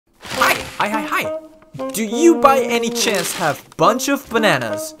Hi. Do you by any chance have bunch of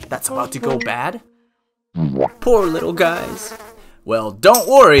bananas that's about to go bad? Poor little guys. Well, don't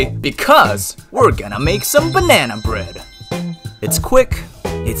worry, because we're gonna make some banana bread. It's quick,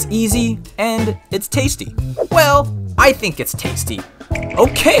 it's easy, and it's tasty. Well, I think it's tasty.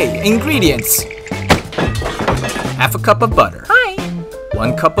 Okay, ingredients. Half a cup of butter. Hi.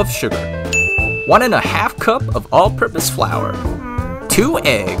 1 cup of sugar. 1.5 cup of all-purpose flour. 2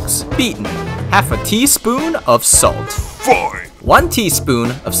 eggs, beaten. Half a teaspoon of salt. Fine. 1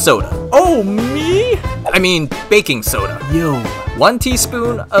 teaspoon of soda. Oh, me? I mean baking soda. Yo. 1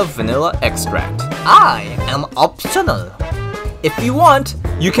 teaspoon of vanilla extract. I am optional. If you want,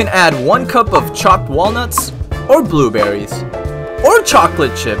 you can add 1 cup of chopped walnuts, or blueberries, or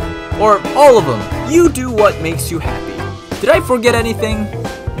chocolate chip, or all of them. You do what makes you happy. Did I forget anything?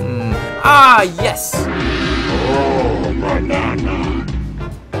 Yes. Oh, banana.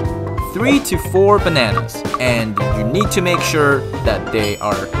 3 to 4 bananas, and you need to make sure that they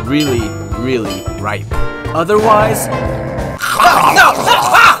are really, really ripe. Otherwise,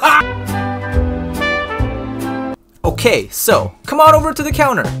 okay, so come on over to the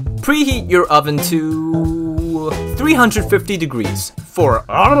counter. Preheat your oven to 350 degrees for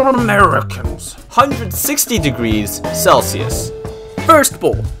Americans. 160 degrees Celsius. First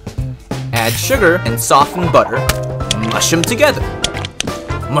bowl. Add sugar and softened butter. Mush them together.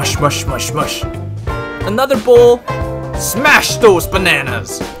 Mush, mush, mush, mush. Another bowl. Smash those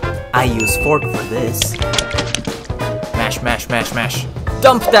bananas. I use fork for this. Mash, mash, mash, mash.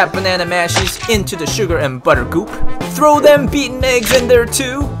 Dump that banana mashes into the sugar and butter goop. Throw them beaten eggs in there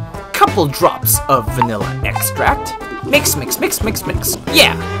too. Couple drops of vanilla extract. Mix, mix, mix, mix, mix.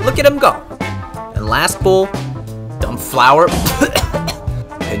 Yeah, look at them go. And last bowl, dump flour,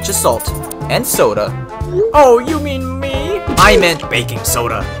 pinch of salt, and soda. Oh, you mean me? I meant baking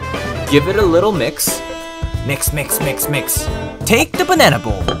soda. Give it a little mix. Mix, mix, mix, mix. Take the banana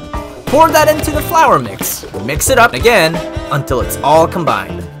bowl. Pour that into the flour mix. Mix it up again until it's all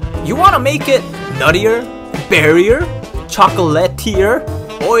combined. You want to make it nuttier, berrier, chocolatier?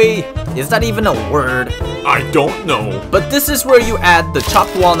 Oi, is that even a word? I don't know. But this is where you add the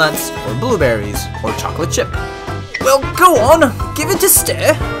chopped walnuts or blueberries or chocolate chip. Well, go on, give it a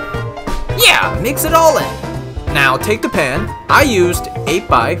stir. Yeah, mix it all in. Now take the pan. I used 8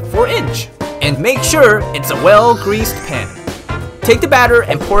 by 4 inch. And make sure it's a well-greased pan. Take the batter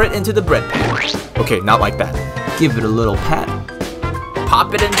and pour it into the bread pan. Okay, not like that. Give it a little pat.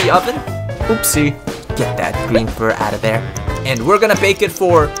 Pop it in the oven. Oopsie. Get that green fur out of there. And we're gonna bake it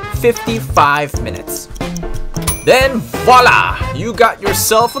for 55 minutes. Then voila! You got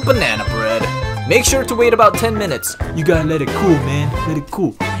yourself a banana bread. Make sure to wait about 10 minutes. You gotta let it cool, man. Let it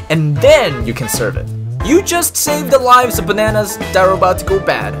cool. And then you can serve it. You just saved the lives of bananas that are about to go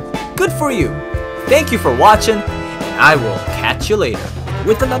bad. Good for you. Thank you for watching, and I will catch you later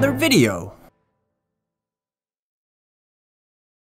with another video.